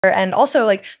And also,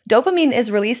 like, dopamine is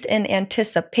released in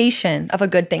anticipation of a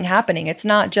good thing happening. It's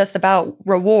not just about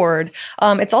reward.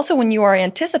 It's also when you are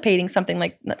anticipating something,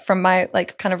 like from my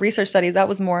like kind of research studies, that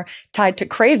was more tied to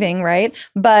craving, right?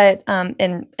 But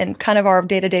in kind of our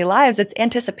day-to-day lives, it's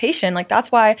anticipation. Like,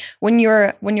 that's why when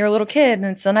you're a little kid and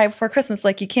it's the night before Christmas,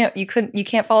 like you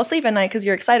can't fall asleep at night because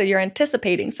you're excited. You're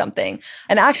anticipating something.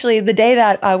 And actually, the day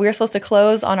that we were supposed to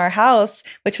close on our house,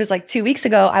 which was like 2 weeks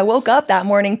ago, I woke up that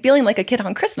morning feeling like a kid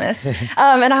on Christmas.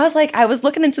 And I was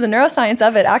looking into the neuroscience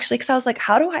of it actually, because I was like,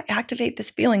 how do I activate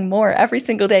this feeling more every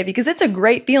single day? Because it's a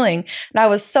great feeling. And I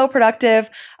was so productive.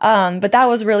 But that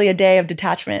was really a day of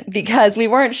detachment because we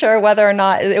weren't sure whether or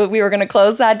not we were going to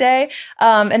close that day.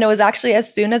 And it was actually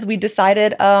as soon as we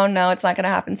decided, oh no, it's not going to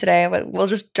happen today. We'll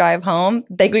just drive home.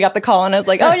 We got the call and I was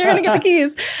like, oh, you're going to get the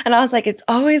keys. And I was like, it's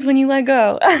always when you let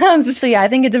go. So yeah, I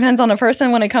think it depends on the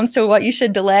person when it comes to what you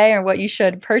should delay or what you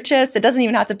should purchase. It doesn't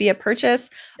even have to be a purchase.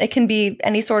 It can be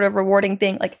any sort of rewarding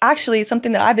thing. Like actually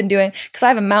something that I've been doing, because I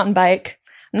have a mountain bike.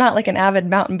 I'm not like an avid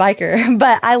mountain biker,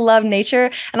 but I love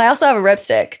nature. And I also have a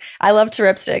ripstick. I love to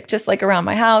ripstick just like around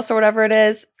my house or whatever it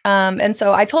is. And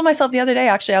so I told myself the other day,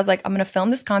 actually, I was like, I'm going to film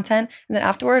this content and then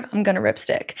afterward, I'm going to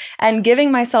ripstick, and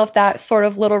giving myself that sort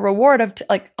of little reward of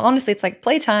like, honestly, it's like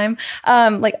playtime.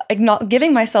 Like not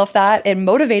giving myself that, it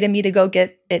motivated me to go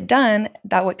get it done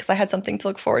that way because I had something to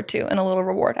look forward to and a little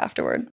reward afterward.